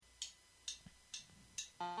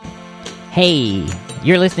Hey,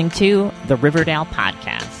 you're listening to the Riverdale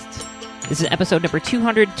podcast. This is episode number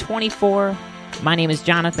 224. My name is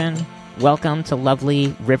Jonathan. Welcome to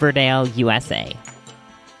lovely Riverdale, USA.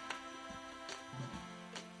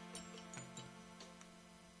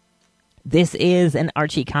 This is an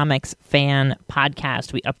Archie Comics fan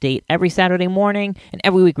podcast. We update every Saturday morning, and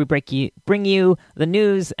every week we bring you the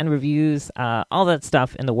news and reviews, all that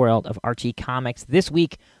stuff in the world of Archie Comics. This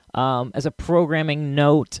week, as a programming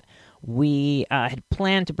note, we had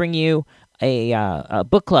planned to bring you a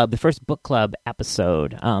book club, the first book club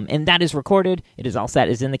episode, and that is recorded. It is all set,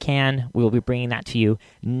 is in the can. We will be bringing that to you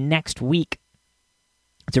next week.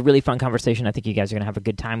 It's a really fun conversation. I think you guys are going to have a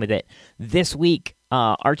good time with it. This week,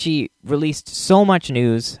 Archie released so much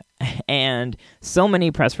news and so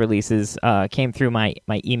many press releases came through my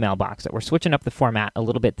email box that we're switching up the format a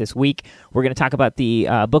little bit this week. We're going to talk about the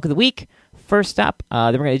book of the week first up.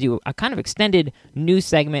 Then we're going to do a kind of extended news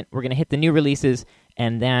segment. We're going to hit the new releases,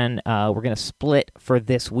 and then we're going to split for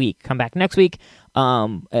this week. Come back next week.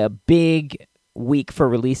 A big week for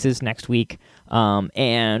releases next week,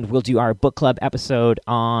 and we'll do our book club episode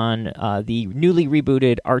on the newly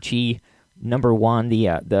rebooted Archie #1,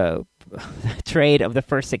 the trade of the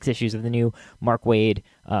first 6 issues of the new Mark Waid,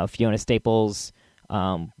 Fiona Staples,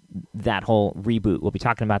 that whole reboot. We'll be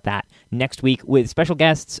talking about that next week with special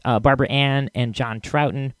guests Barbara Ann and John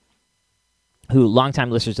Troughton, who longtime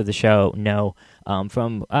listeners of the show know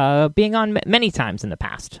from being on many times in the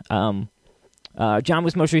past. John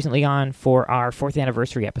was most recently on for our 4th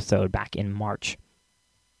anniversary episode back in March.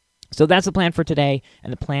 So that's the plan for today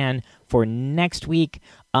and the plan for next week.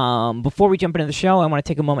 Before we jump into the show, I want to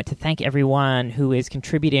take a moment to thank everyone who is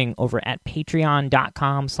contributing over at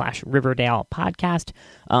patreon.com/Riverdale podcast.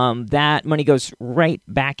 That money goes right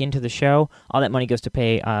back into the show. All that money goes to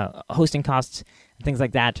pay hosting costs and things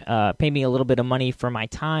like that. Pay me a little bit of money for my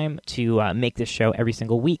time to make this show every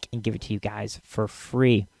single week and give it to you guys for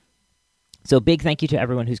free. So big thank you to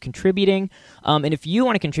everyone who's contributing. And if you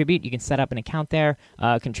want to contribute, you can set up an account there.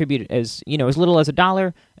 Contribute as little as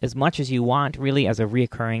 $1, as much as you want, really, as a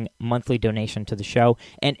reoccurring monthly donation to the show.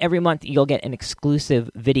 And every month you'll get an exclusive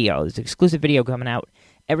video. There's an exclusive video coming out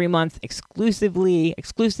every month, exclusive to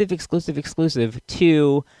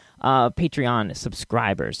Patreon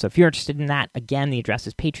subscribers. So if you're interested in that, again, the address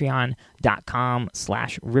is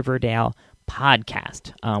patreon.com/Riverdale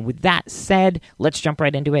podcast. With that said, let's jump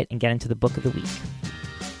right into it and get into the book of the week.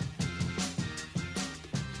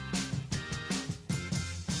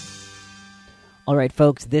 All right,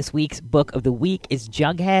 folks, this week's book of the week is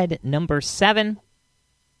Jughead #7.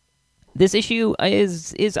 This issue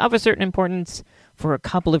is of a certain importance for a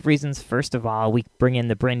couple of reasons. First of all, we bring in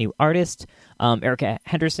the brand new artist. Erica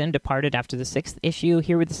Henderson departed after the 6th issue.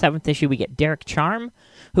 Here with the 7th issue, we get Derek Charm,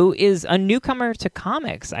 who is a newcomer to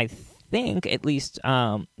comics, I think, at least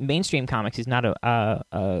mainstream comics. He's not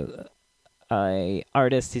a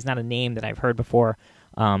artist. He's not a name that I've heard before.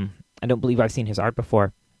 I don't believe I've seen his art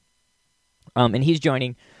before. And he's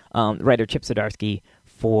joining writer Chip Zdarsky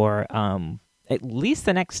for at least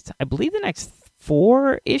the next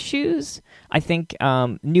 4 issues. I think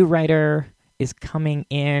new writer is coming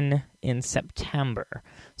in September.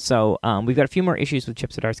 So we've got a few more issues with Chip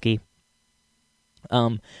Zdarsky.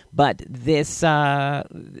 But this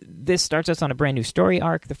starts us on a brand new story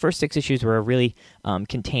arc. The first 6 issues were a really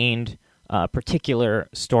contained, particular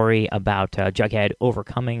story about Jughead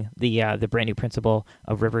overcoming the brand new principal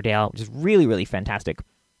of Riverdale, which is really, really fantastic.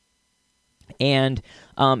 And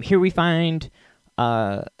here we find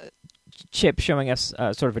Chip showing us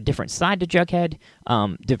sort of a different side to Jughead,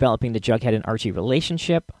 developing the Jughead and Archie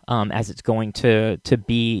relationship as it's going to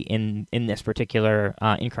be in this particular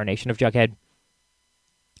incarnation of Jughead.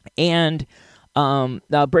 And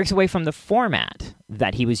breaks away from the format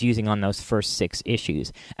that he was using on those first 6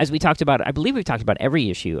 issues. As we talked about, I believe we've talked about every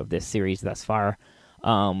issue of this series thus far.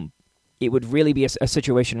 It would really be a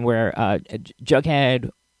situation where Jughead,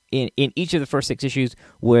 in each of the first 6 issues,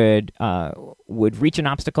 would reach an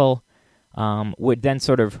obstacle, would then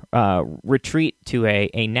sort of retreat to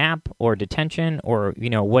a nap or detention or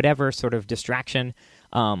whatever sort of distraction.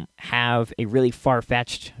 Have a really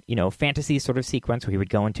far-fetched, fantasy sort of sequence where he would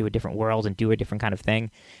go into a different world and do a different kind of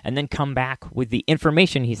thing, and then come back with the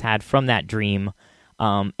information he's had from that dream,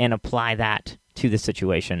 and apply that to the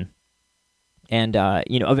situation, and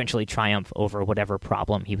eventually triumph over whatever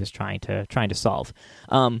problem he was trying to solve.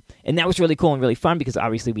 And that was really cool and really fun because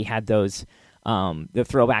obviously we had those the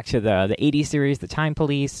throwback to the 80s series, the Time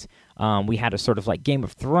Police. We had a sort of like Game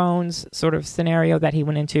of Thrones sort of scenario that he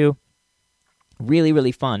went into. Really,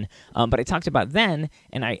 really fun. But I talked about then,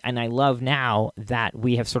 and I love now that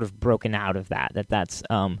we have sort of broken out of that. That's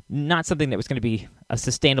not something that was going to be a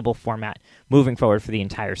sustainable format moving forward for the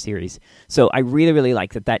entire series. So I really, really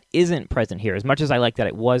like that isn't present here. As much as I like that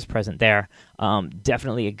it was present there,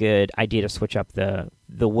 definitely a good idea to switch up the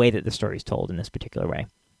way that the story is told in this particular way.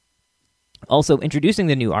 Also, introducing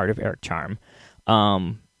the new art of Eric Charm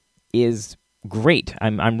is great.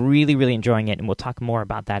 I'm really, really enjoying it, and we'll talk more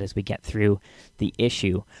about that as we get through the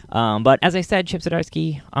issue. But as I said, Chip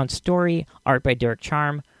Zdarsky on story, art by Derek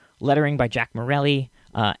Charm, lettering by Jack Morelli,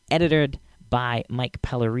 edited by Mike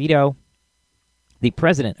Pellerito, the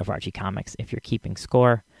president of Archie Comics, if you're keeping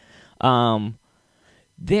score.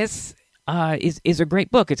 This is a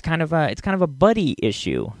great book. It's kind of a buddy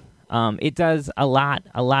issue. It does a lot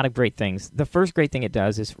of great things. The first great thing it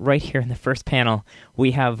does is right here in the first panel,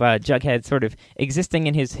 we have Jughead sort of existing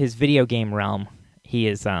in his video game realm. He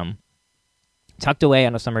is tucked away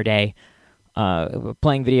on a summer day,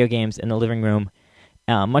 playing video games in the living room,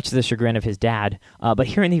 much to the chagrin of his dad. But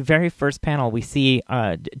here in the very first panel, we see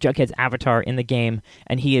Jughead's avatar in the game,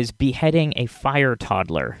 and he is beheading a fire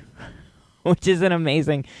toddler, which is an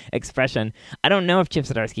amazing expression. I don't know if Chip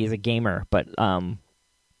Zdarsky is a gamer, but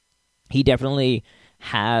he definitely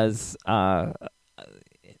has a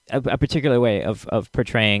particular way of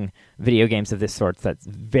portraying video games of this sort that's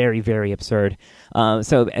very, very absurd.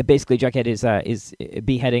 So basically, Jughead is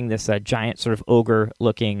beheading this giant sort of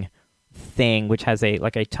ogre-looking thing, which has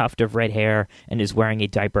a tuft of red hair and is wearing a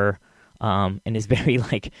diaper, and is very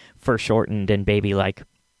foreshortened and baby-like.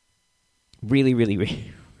 Really, really,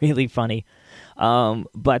 really, really funny.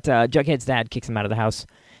 But Jughead's dad kicks him out of the house,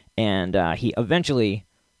 and he eventually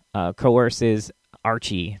coerces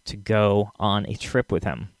Archie to go on a trip with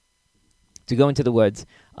him, to go into the woods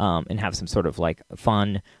and have some sort of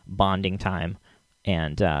fun bonding time,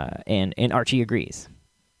 and Archie agrees.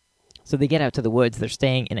 So they get out to the woods. They're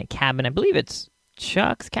staying in a cabin. I believe it's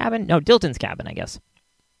Chuck's cabin. No, Dilton's cabin, I guess.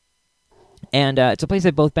 And it's a place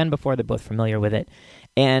they've both been before. They're both familiar with it.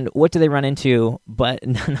 And what do they run into but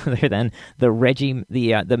none other than Reggie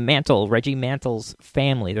Mantle's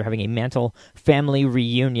family. They're having a Mantle family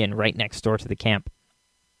reunion right next door to the camp,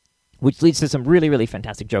 which leads to some really, really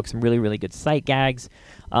fantastic jokes, some really, really good sight gags.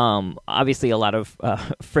 Obviously, a lot of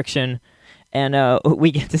friction. And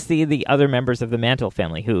we get to see the other members of the Mantle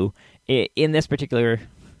family who, in this particular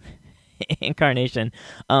incarnation,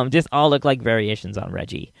 just all look like variations on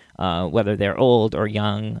Reggie, whether they're old or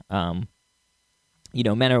young.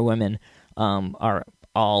 Men or women are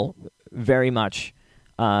all very much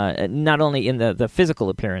not only in the physical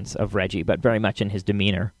appearance of Reggie, but very much in his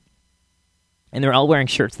demeanor. And they're all wearing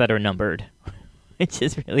shirts that are numbered, which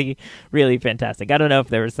is really, really fantastic. I don't know if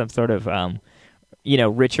there was some sort of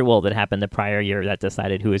ritual that happened the prior year that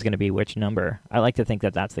decided who was going to be which number. I like to think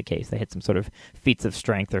that that's the case. They had some sort of feats of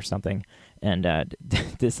strength or something and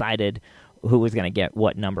decided who was going to get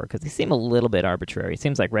what number, because they seem a little bit arbitrary. It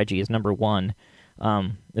seems like Reggie is number 1.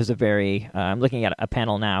 There's a very I'm looking at a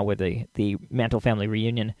panel now where the Mantle family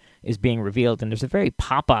reunion is being revealed, and there's a very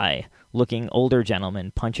Popeye-looking older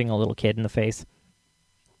gentleman punching a little kid in the face.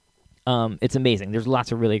 It's amazing. There's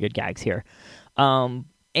lots of really good gags here.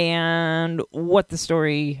 And what the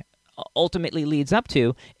story ultimately leads up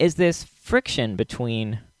to is this friction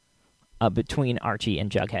between Archie and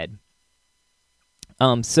Jughead.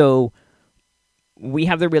 So we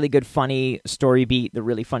have the really good, funny story beat, the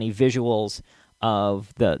really funny visuals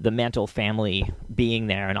of the Mantle family being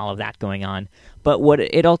there and all of that going on. But what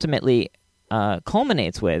it ultimately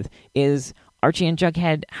culminates with is Archie and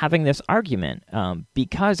Jughead having this argument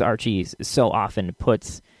because Archie so often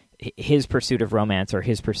puts his pursuit of romance, or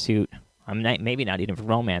his pursuit, maybe not even of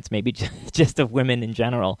romance, maybe just of women in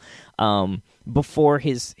general, before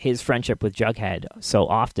his friendship with Jughead so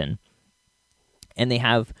often. And they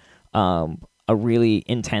have a really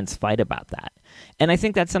intense fight about that. And I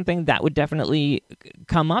think that's something that would definitely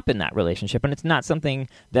come up in that relationship. And it's not something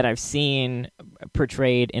that I've seen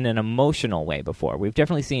portrayed in an emotional way before. We've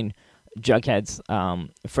definitely seen Jughead's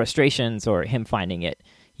frustrations, or him finding it,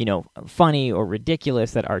 funny or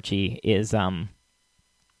ridiculous that Archie is, going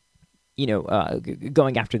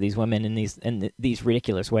after these women in these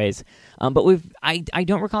ridiculous ways. But I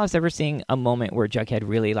don't recall us ever seeing a moment where Jughead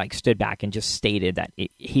really stood back and just stated that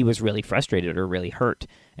he was really frustrated or really hurt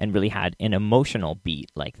and really had an emotional beat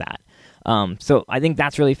like that. So I think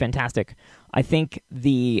that's really fantastic. I think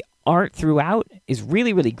the art throughout is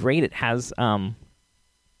really, really great. It has,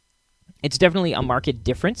 it's definitely a marked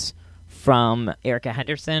difference from Erica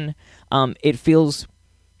Henderson. It feels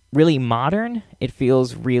really modern. It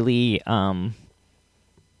feels really,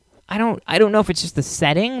 I don't know if it's just the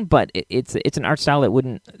setting, but it's an art style that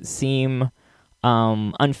wouldn't seem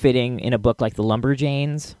unfitting in a book like The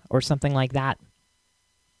Lumberjanes or something like that,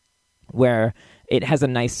 where it has a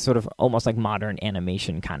nice sort of almost like modern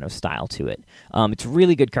animation kind of style to it. It's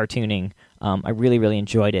really good cartooning. I really, really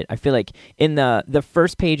enjoyed it. I feel like in the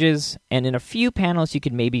first pages and in a few panels, you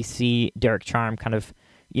could maybe see Derek Charm kind of,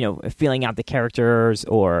 feeling out the characters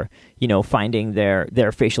or, finding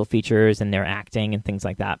their facial features and their acting and things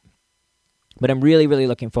like that. But I'm really, really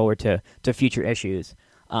looking forward to future issues.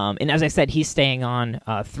 And as I said, he's staying on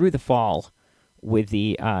through the fall with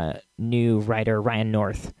the new writer, Ryan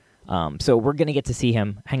North. So we're going to get to see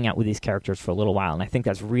him hang out with these characters for a little while, and I think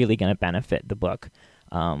that's really going to benefit the book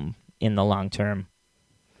in the long term.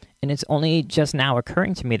 And it's only just now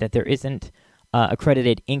occurring to me that there isn't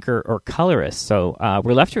accredited inker or colorist, so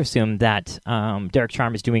we're left to assume that Derek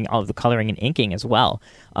Charm is doing all of the coloring and inking as well.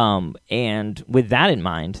 And with that in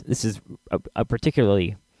mind, this is a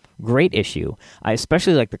particularly great issue. I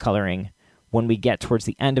especially like the coloring when we get towards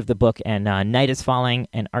the end of the book and night is falling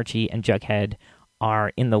and Archie and Jughead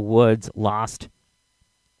are in the woods, lost.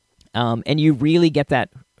 And you really get that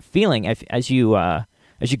feeling as you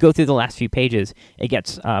go through the last few pages. It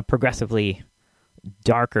gets progressively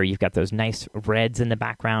darker. You've got those nice reds in the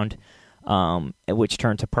background, which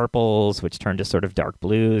turn to purples, which turn to sort of dark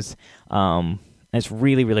blues. And it's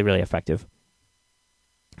really, really, really effective.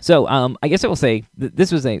 So I guess I will say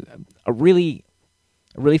this was a really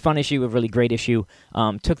fun issue, a really great issue.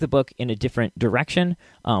 Took the book in a different direction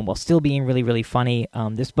while still being really, really funny.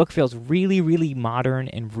 This book feels really, really modern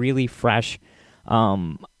and really fresh.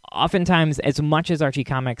 Oftentimes, as much as Archie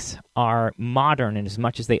comics are modern and as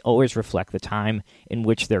much as they always reflect the time in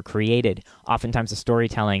which they're created, oftentimes the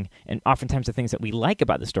storytelling and oftentimes the things that we like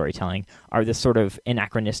about the storytelling are this sort of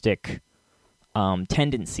anachronistic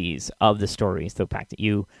tendencies of the stories. The fact that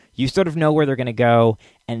you sort of know where they're going to go,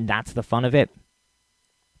 and that's the fun of it.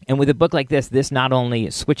 And with a book like this not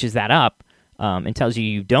only switches that up and tells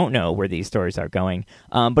you don't know where these stories are going,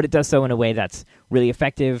 but it does so in a way that's really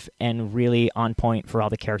effective and really on point for all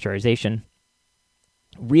the characterization.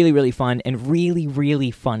 Really, really fun and really,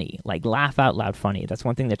 really funny. Like laugh out loud funny. That's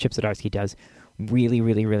one thing that Chip Zdarsky does really,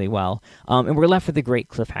 really, really well. And we're left with a great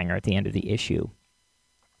cliffhanger at the end of the issue.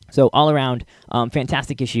 So all around,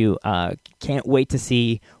 fantastic issue. Can't wait to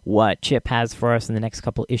see what Chip has for us in the next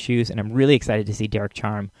couple issues, and I'm really excited to see Derek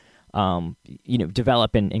Charm,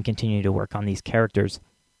 develop and continue to work on these characters.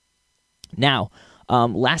 Now,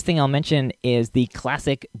 last thing I'll mention is the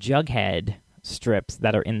classic Jughead strips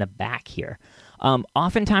that are in the back here.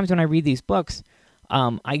 Oftentimes when I read these books,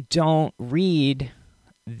 I don't read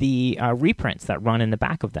the reprints that run in the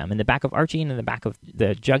back of them. In the back of Archie and in the back of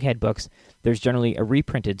the Jughead books, there's generally a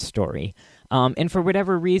reprinted story. And for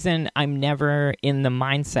whatever reason, I'm never in the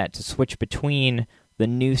mindset to switch between the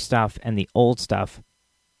new stuff and the old stuff.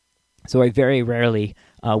 So I very rarely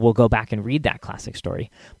will go back and read that classic story.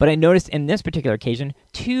 But I noticed in this particular occasion,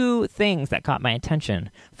 two things that caught my attention.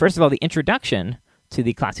 First of all, the introduction to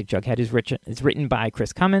the classic Jughead is written by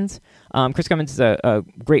Chris Cummins. Chris Cummins is a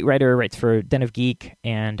great writer, writes for Den of Geek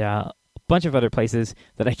and a bunch of other places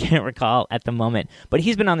that I can't recall at the moment. But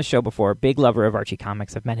he's been on the show before, big lover of Archie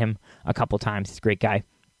comics. I've met him a couple times. He's a great guy.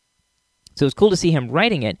 So it's cool to see him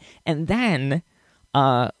writing it. And then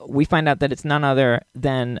we find out that it's none other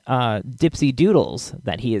than Dipsy Doodles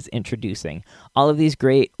that he is introducing. All of these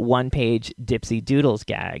great one-page Dipsy Doodles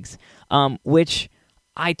gags, which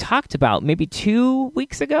I talked about maybe 2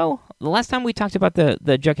 weeks ago. The last time we talked about the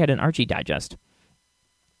Jughead and Archie digest,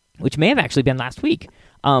 which may have actually been last week.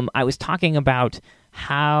 I was talking about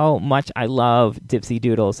how much I love Dipsy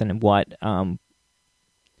Doodles and what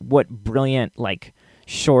brilliant, like,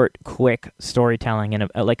 short, quick storytelling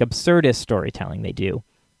and like absurdist storytelling they do.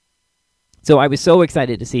 So I was so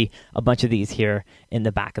excited to see a bunch of these here in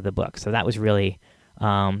the back of the book. So that was really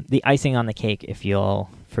the icing on the cake, if you'll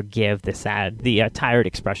forgive the tired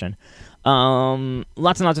expression.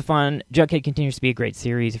 Lots and lots of fun. Jughead continues to be a great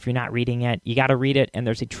series. If you're not reading it, you got to read it. And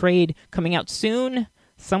there's a trade coming out soon,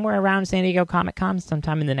 somewhere around San Diego Comic-Con,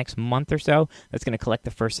 sometime in the next month or so, that's going to collect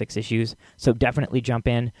the first 6 issues. So definitely jump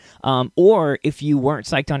in. Or if you weren't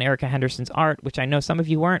psyched on Erica Henderson's art, which I know some of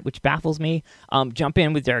you weren't, which baffles me, jump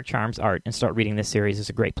in with Derek Charm's art and start reading this series. It's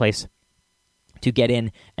a great place to get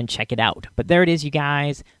in and check it out. But there it is, you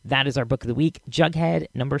guys. That is our book of the week, Jughead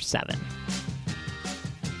number 7.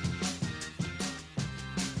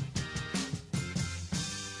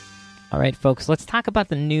 All right, folks, let's talk about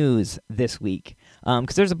the news this week,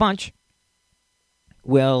 because there's a bunch.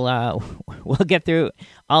 We'll get through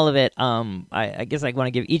all of it. I guess I want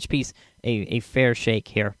to give each piece a fair shake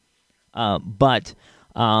here. But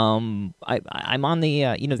I'm on the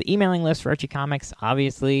the emailing list for Archie Comics.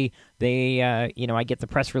 Obviously, they I get the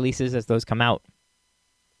press releases as those come out,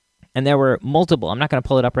 and there were multiple. I'm not going to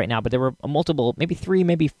pull it up right now, but there were multiple, maybe 3,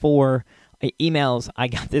 maybe 4 emails I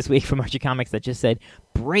got this week from Archie Comics that just said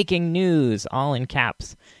breaking news, all in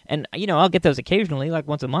caps. And I'll get those occasionally, like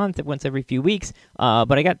once a month, once every few weeks.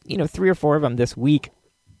 But I got 3 or 4 of them this week.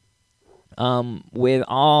 With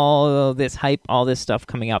all this hype, all this stuff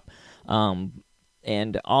coming up,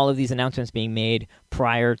 and all of these announcements being made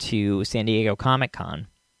prior to San Diego Comic-Con.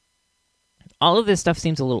 All of this stuff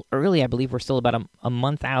seems a little early. I believe we're still about a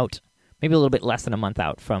month out, maybe a little bit less than a month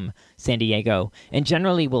out from San Diego. And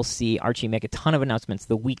generally, we'll see Archie make a ton of announcements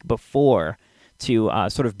the week before to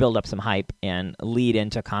sort of build up some hype and lead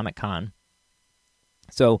into Comic-Con.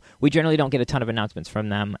 So we generally don't get a ton of announcements from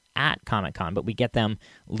them at Comic-Con, but we get them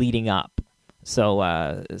leading up. So,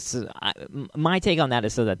 my take on that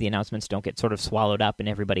is so that the announcements don't get sort of swallowed up in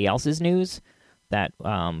everybody else's news, that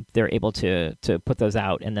they're able to put those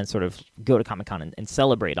out and then sort of go to Comic-Con and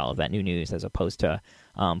celebrate all of that new news as opposed to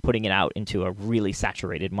putting it out into a really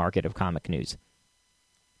saturated market of comic news.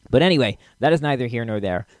 But anyway, that is neither here nor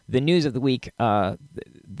there. The news of the week,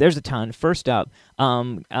 there's a ton. First up,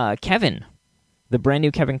 Kevin, the brand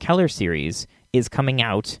new Kevin Keller series, is coming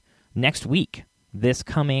out next week. This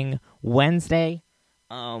coming Wednesday,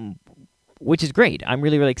 which is great. I'm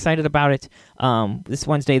really, really excited about it. This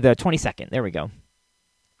Wednesday, the 22nd. There we go.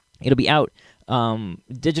 It'll be out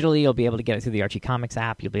digitally. You'll be able to get it through the Archie Comics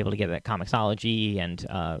app. You'll be able to get it at Comixology and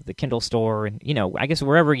the Kindle store. And, I guess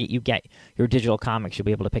wherever you get your digital comics, you'll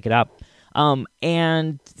be able to pick it up.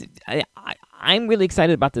 And I'm really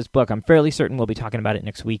excited about this book. I'm fairly certain we'll be talking about it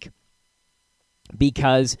next week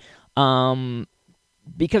because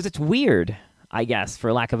it's weird, I guess,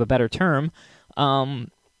 for lack of a better term.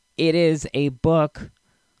 It is a book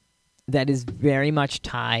that is very much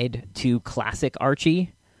tied to classic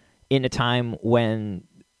Archie in a time when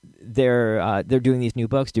they're doing these new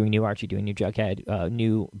books, doing new Archie, doing new Jughead,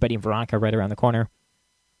 new Betty and Veronica right around the corner.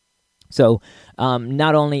 So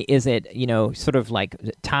not only is it sort of like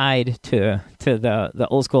tied to the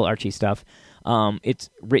old school Archie stuff, it's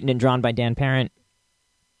written and drawn by Dan Parent.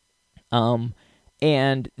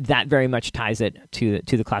 And that very much ties it to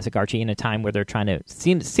the classic Archie in a time where they're trying to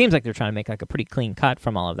seems like they're trying to make like a pretty clean cut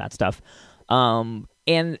from all of that stuff.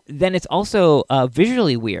 And then it's also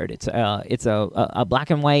visually weird. It's a black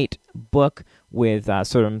and white book with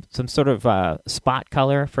some sort of spot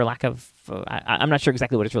color, for lack of I'm not sure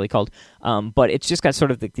exactly what it's really called. But it's just got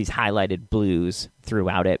sort of these highlighted blues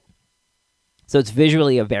throughout it. So it's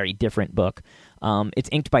visually a very different book. It's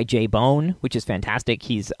inked by Jay Bone, which is fantastic.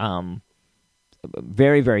 He's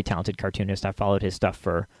very, very talented cartoonist. I've followed his stuff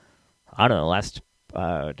for, I don't know, the last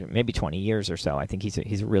maybe 20 years or so. I think he's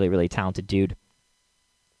a really, really talented dude.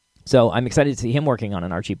 So I'm excited to see him working on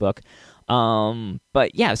an Archie book.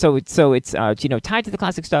 But yeah, so it's tied to the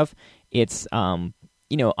classic stuff. It's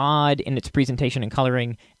odd in its presentation and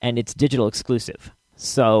coloring, and it's digital exclusive.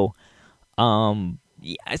 So I'm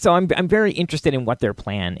very interested in what their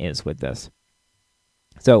plan is with this.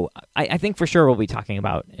 So I think for sure we'll be talking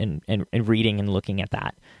about and reading and looking at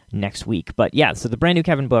that next week. But yeah, so the brand new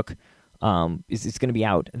Kevin book is going to be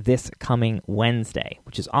out this coming Wednesday,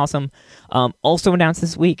 which is awesome. Also announced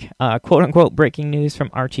this week, quote unquote breaking news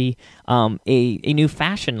from Archie, a new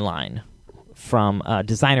fashion line from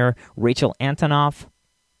designer Rachel Antonoff.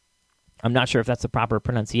 I'm not sure if that's the proper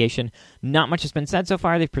pronunciation. Not much has been said so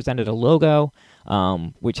far. They've presented a logo,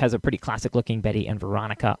 which has a pretty classic looking Betty and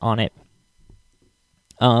Veronica on it.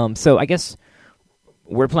 So I guess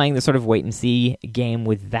we're playing the sort of wait and see game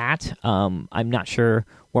with that. I'm not sure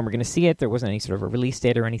when we're going to see it. There wasn't any sort of a release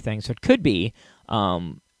date or anything, so it could be,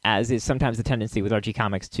 as is sometimes the tendency with Archie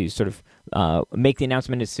Comics, to sort of make the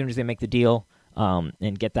announcement as soon as they make the deal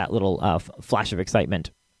and get that little flash of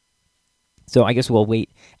excitement. So I guess we'll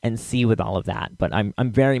wait and see with all of that. But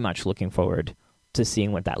I'm very much looking forward to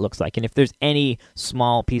seeing what that looks like. And if there's any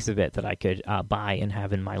small piece of it that I could buy and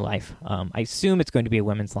have in my life, I assume it's going to be a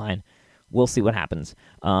women's line. We'll see what happens.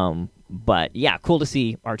 But yeah, cool to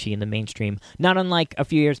see Archie in the mainstream. Not unlike a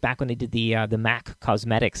few years back when they did the MAC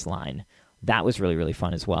Cosmetics line. That was really, really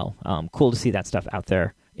fun as well. Cool to see that stuff out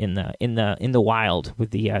there in the wild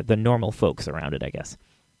with the normal folks around it, I guess.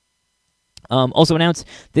 Also announced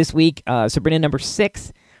this week, Sabrina number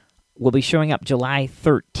 6 will be showing up July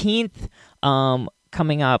 13th.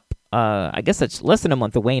 Coming up, I guess that's less than a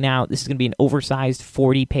month away now. This is going to be an oversized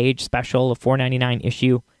 40-page special, a $4.99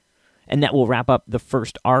 issue, and that will wrap up the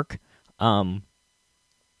first arc. Also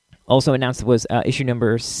announced was issue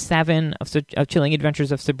number 7 of Chilling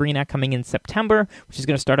Adventures of Sabrina coming in September, which is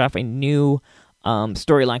going to start off a new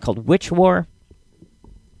storyline called Witch War.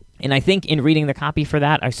 And I think in reading the copy for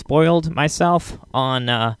that, I spoiled myself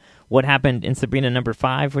on what happened in Sabrina number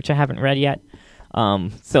 5, which I haven't read yet.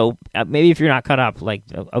 So maybe if you're not caught up, like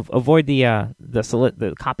avoid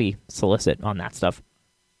the copy solicit on that stuff.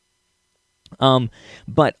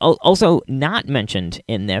 But also not mentioned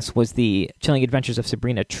in this was the Chilling Adventures of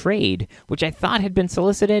Sabrina trade, which I thought had been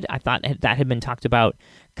solicited. I thought that had been talked about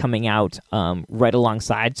coming out right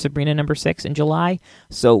alongside Sabrina number 6 in July.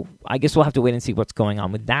 So I guess we'll have to wait and see what's going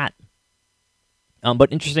on with that.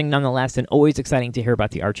 But interesting nonetheless, and always exciting to hear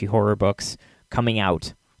about the Archie horror books coming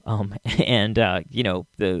out. And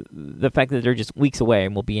the fact that they're just weeks away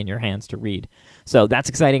and will be in your hands to read. So that's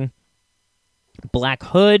exciting. Black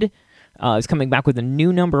Hood is coming back with a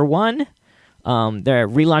new number 1. They're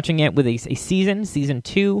relaunching it with a season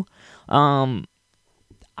 2.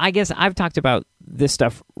 I guess I've talked about this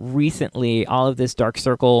stuff recently, all of this Dark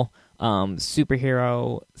Circle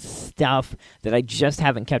superhero stuff that I just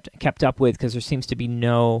haven't kept up with because there seems to be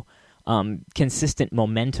no consistent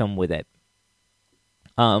momentum with it.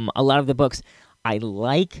 A lot of the books I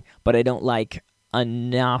like, but I don't like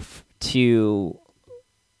enough to,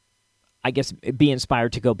 I guess, be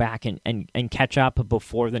inspired to go back and catch up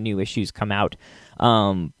before the new issues come out.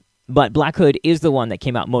 But Black Hood is the one that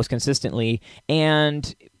came out most consistently,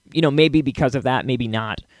 and maybe because of that, maybe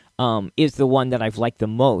not, is the one that I've liked the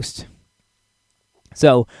most.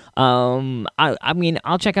 So, I mean,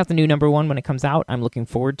 I'll check out the new number 1 when it comes out. I'm looking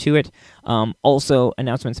forward to it. Also,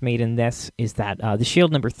 announcements made in this is that the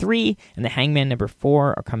Shield number 3 and the Hangman number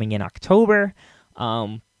 4 are coming in October.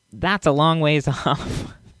 That's a long ways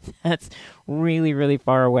off. That's really, really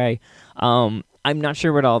far away. I'm not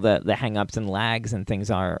sure what all the hang-ups and lags and things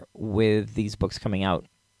are with these books coming out.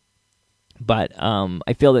 But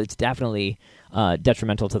I feel that it's definitely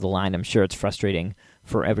detrimental to the line. I'm sure it's frustrating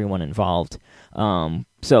for everyone involved.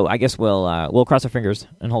 So I guess we'll cross our fingers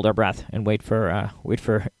and hold our breath and wait for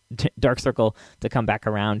Dark Circle to come back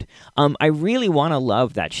around. I really want to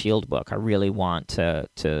love that Shield book. I really want to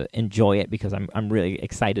enjoy it because I'm really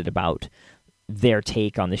excited about their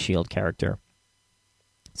take on the Shield character.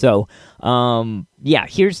 So yeah,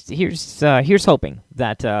 here's hoping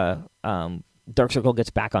that Dark Circle gets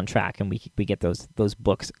back on track and we get those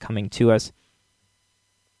books coming to us.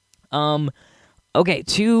 Okay,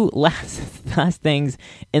 2 last things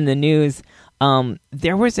in the news.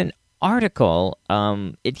 There was an article.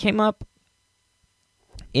 It came up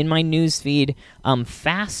in my news feed.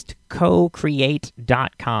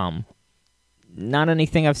 FastCoCreate.com. Not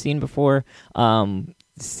anything I've seen before.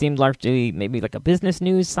 Seemed largely maybe like a business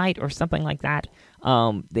news site or something like that.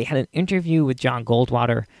 They had an interview with John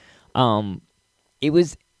Goldwater. It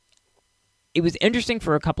was interesting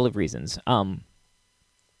for a couple of reasons.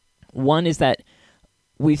 One is that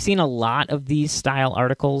we've seen a lot of these style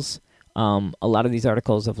articles, a lot of these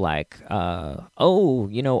articles of like,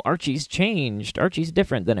 Archie's changed, Archie's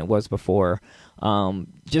different than it was before.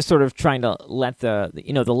 Just sort of trying to let the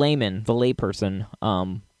layman, the layperson,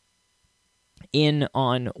 in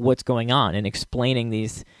on what's going on and explaining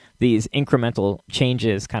these incremental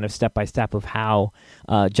changes kind of step by step of how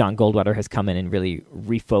John Goldwater has come in and really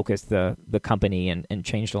refocused the company and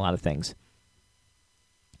changed a lot of things.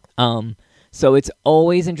 So it's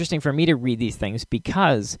always interesting for me to read these things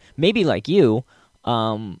because maybe like you,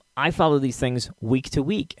 I follow these things week to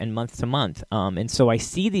week and month to month. And so I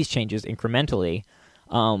see these changes incrementally.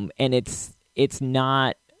 And it's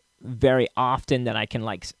not very often that I can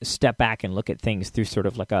like step back and look at things through sort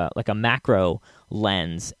of like a macro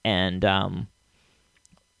lens and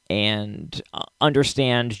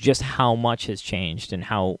understand just how much has changed and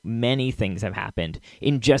how many things have happened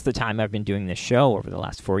in just the time I've been doing this show over the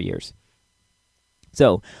last 4 years.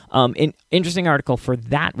 So, an interesting article for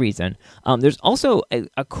that reason. There's also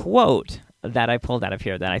a quote that I pulled out of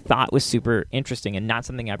here that I thought was super interesting and not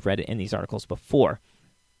something I've read in these articles before.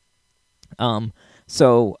 Okay,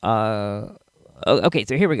 so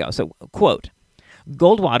here we go. So, quote,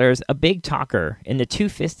 Goldwater's a big talker in the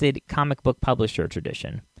two-fisted comic book publisher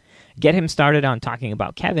tradition. Get him started on talking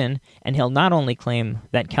about Kevin, and he'll not only claim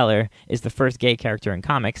that Keller is the first gay character in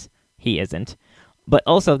comics, he isn't, but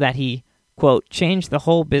also that he, quote, changed the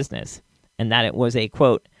whole business, and that it was a,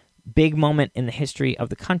 quote, big moment in the history of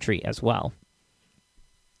the country as well.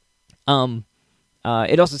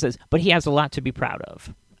 It also says, but he has a lot to be proud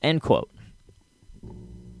of, end quote.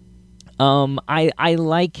 I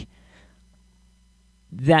like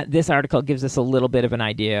that this article gives us a little bit of an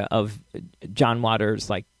idea of John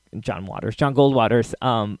Goldwater's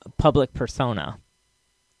public persona,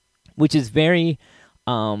 which is very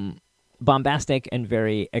bombastic and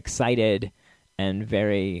very excited and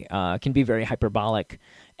very can be very hyperbolic.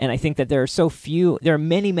 And I think that there are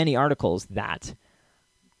many articles that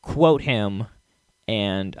quote him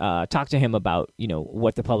and talk to him about,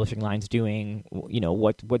 what the publishing line's doing,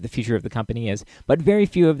 what the future of the company is. But very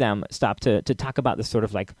few of them stop to talk about the sort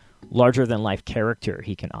of like larger than life character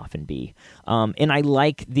he can often be. And I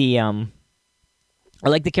like the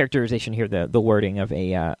characterization here, the wording of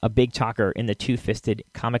a big talker in the two-fisted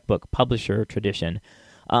comic book publisher tradition.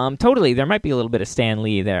 Totally, there might be a little bit of Stan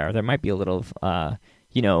Lee there. There might be a little of,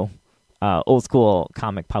 old school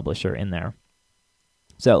comic publisher in there.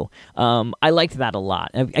 So I liked that a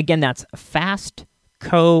lot. Again, that's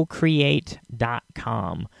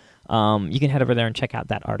fastcocreate.com. You can head over there and check out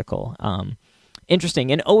that article.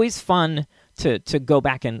 Interesting and always fun to go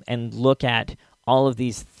back and look at all of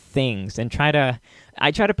these things and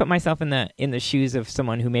I try to put myself in the shoes of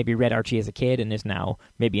someone who maybe read Archie as a kid and is now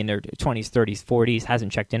maybe in their 20s, 30s, 40s,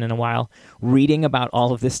 hasn't checked in a while, reading about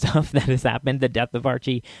all of this stuff that has happened, the death of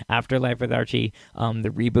Archie, Afterlife with Archie, the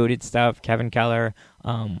rebooted stuff, Kevin Keller,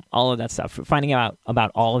 all of that stuff, finding out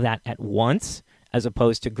about all of that at once as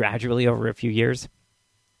opposed to gradually over a few years.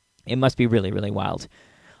 It must be really, really wild.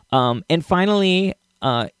 And finally,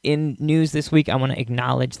 in news this week, I want to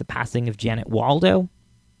acknowledge the passing of Janet Waldo.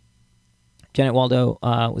 Janet Waldo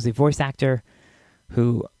was a voice actor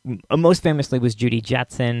who most famously was Judy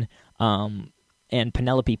Jetson and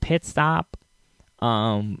Penelope Pitstop.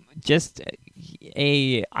 Just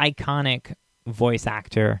a iconic voice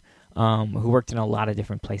actor who worked in a lot of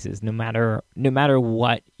different places. No matter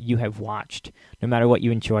what you have watched, no matter what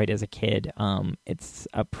you enjoyed as a kid, it's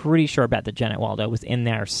a pretty sure bet that Janet Waldo was in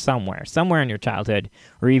there somewhere in your childhood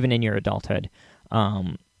or even in your adulthood.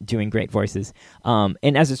 Doing great voices.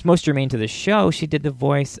 And as it's most germane to the show, she did the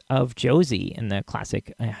voice of Josie in the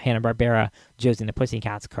classic Hanna-Barbera Josie and the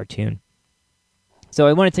Pussycats cartoon. So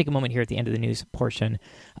I want to take a moment here at the end of the news portion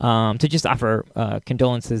to just offer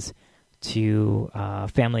condolences to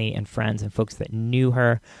family and friends and folks that knew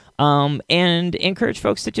her, and encourage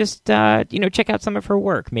folks to just check out some of her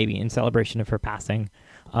work, maybe in celebration of her passing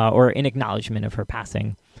or in acknowledgement of her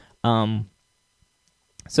passing.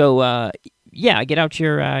 Yeah, get out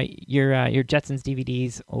your Jetsons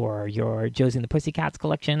DVDs or your Josie and the Pussycats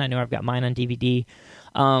collection. I know I've got mine on DVD.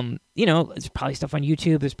 There's probably stuff on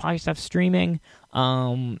YouTube. There's probably stuff streaming.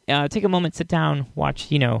 Take a moment, sit down,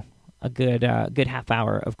 watch, a good half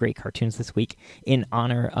hour of great cartoons this week in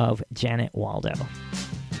honor of Janet Waldo.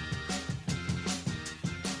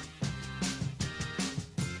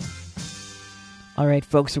 All right,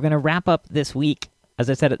 folks, we're going to wrap up this week, as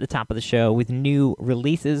I said at the top of the show, with new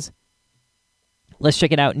releases. Let's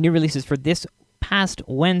check it out. New releases for this past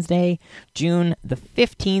Wednesday, June the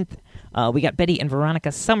 15th. We got Betty and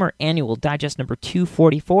Veronica Summer Annual Digest number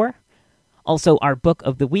 244. Also, our book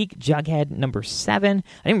of the week, Jughead number 7.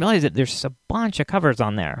 I didn't realize that there's a bunch of covers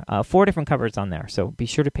on there, 4 different covers on there. So be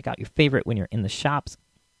sure to pick out your favorite when you're in the shops.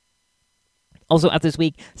 Also out this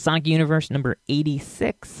week, Sonic Universe number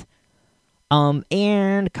 86.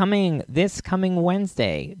 And coming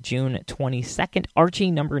Wednesday, June 22nd,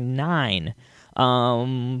 Archie number 9.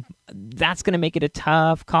 That's going to make it a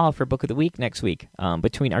tough call for Book of the Week next week,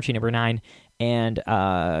 between Archie number 9 and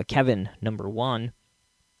Kevin number 1.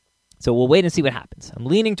 So we'll wait and see what happens. I'm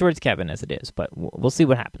leaning towards Kevin as it is, but we'll see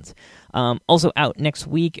what happens. Also out next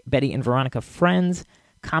week, Betty and Veronica Friends,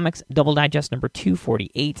 Comics Double Digest number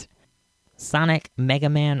 248. Sonic Mega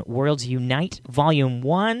Man Worlds Unite Volume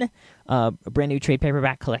 1, a brand new trade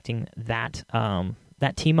paperback collecting that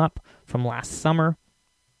team up from last summer.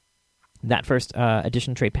 That first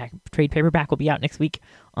edition trade paperback will be out next week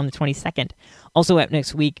on the 22nd. Also out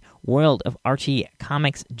next week, World of Archie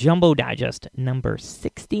Comics Jumbo Digest number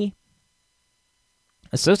 60.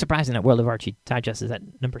 It's so surprising that World of Archie Digest is at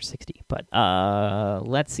number 60. But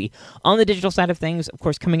let's see. On the digital side of things, of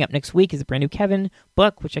course, coming up next week is a brand new Kevin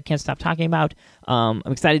book, which I can't stop talking about. I'm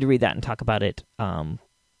excited to read that and talk about it. Really,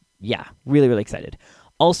 really excited.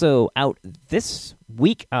 Also out this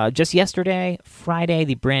week, just yesterday, Friday,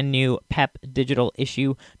 the brand new PEP digital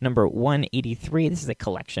issue number 183. This is a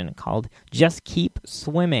collection called Just Keep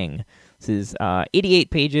Swimming. This is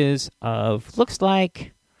 88 pages of, looks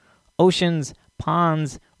like, oceans,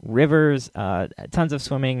 ponds, rivers, tons of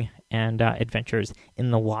swimming and adventures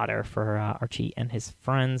in the water for Archie and his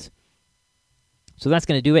friends. So that's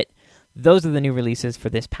going to do it. Those are the new releases for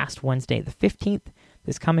this past Wednesday, the 15th.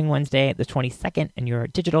 This coming Wednesday, the 22nd, and your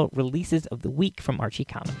digital releases of the week from Archie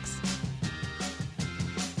Comics.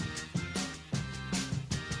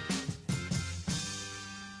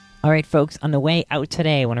 All right, folks, on the way out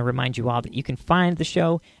today, I want to remind you all that you can find the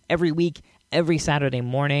show every week, every Saturday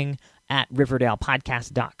morning at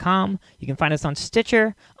RiverdalePodcast.com. You can find us on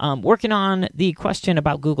Stitcher. Working on the question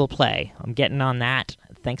about Google Play. I'm getting on that.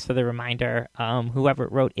 Thanks for the reminder, whoever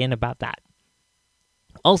wrote in about that.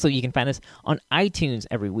 Also, you can find us on iTunes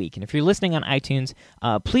every week. And if you're listening on iTunes,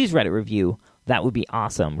 please write a review. That would be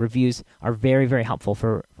awesome. Reviews are very, very helpful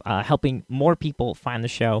for helping more people find the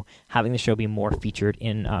show, having the show be more featured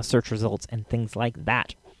in search results and things like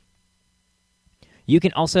that. You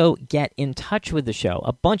can also get in touch with the show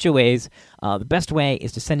a bunch of ways. The best way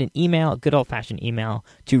is to send an email, a good old-fashioned email,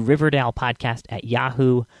 to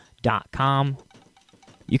riverdalepodcast@yahoo.com.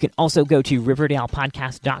 You can also go to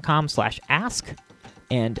riverdalepodcast.com/ask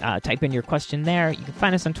and type in your question there. You can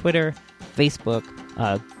find us on Twitter, Facebook,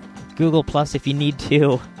 Google Plus if you need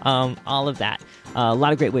to, all of that. A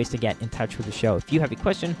lot of great ways to get in touch with the show. If you have a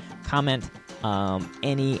question, comment,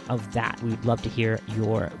 any of that, we'd love to hear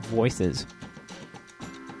your voices.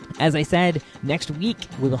 As I said, next week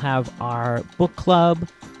we will have our book club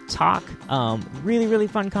talk. Really, really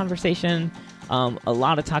fun conversation. A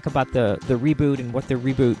lot of talk about the reboot and what the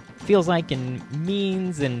reboot feels like and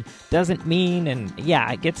means and doesn't mean. And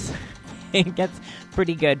yeah, it gets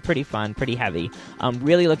pretty good, pretty fun, pretty heavy. I'm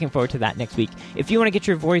really looking forward to that next week. If you want to get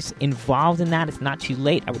your voice involved in that, it's not too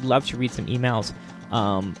late. I would love to read some emails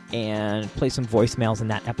and play some voicemails in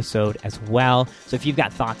that episode as well. So if you've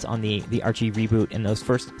got thoughts on the Archie reboot and those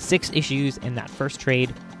first 6 issues in that first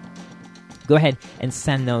trade, go ahead and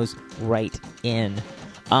send those right in.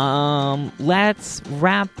 Let's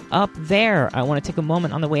wrap up there. I want to take a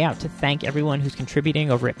moment on the way out to thank everyone who's contributing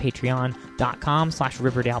over at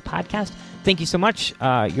patreon.com/Riverdale Podcast. Thank you so much.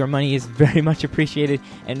 Your money is very much appreciated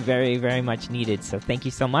and very, very much needed. So thank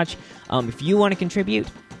you so much. If you want to contribute,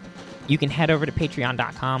 you can head over to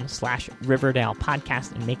patreon.com/Riverdale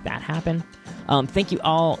Podcast and make that happen. Thank you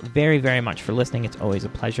all very, very much for listening. It's always a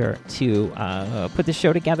pleasure to put this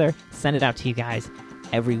show together, send it out to you guys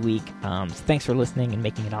every week. Thanks for listening and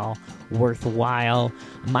making it all worthwhile.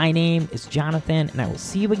 My name is Jonathan, and I will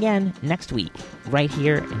see you again next week right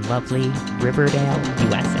here in lovely Riverdale,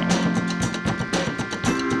 USA.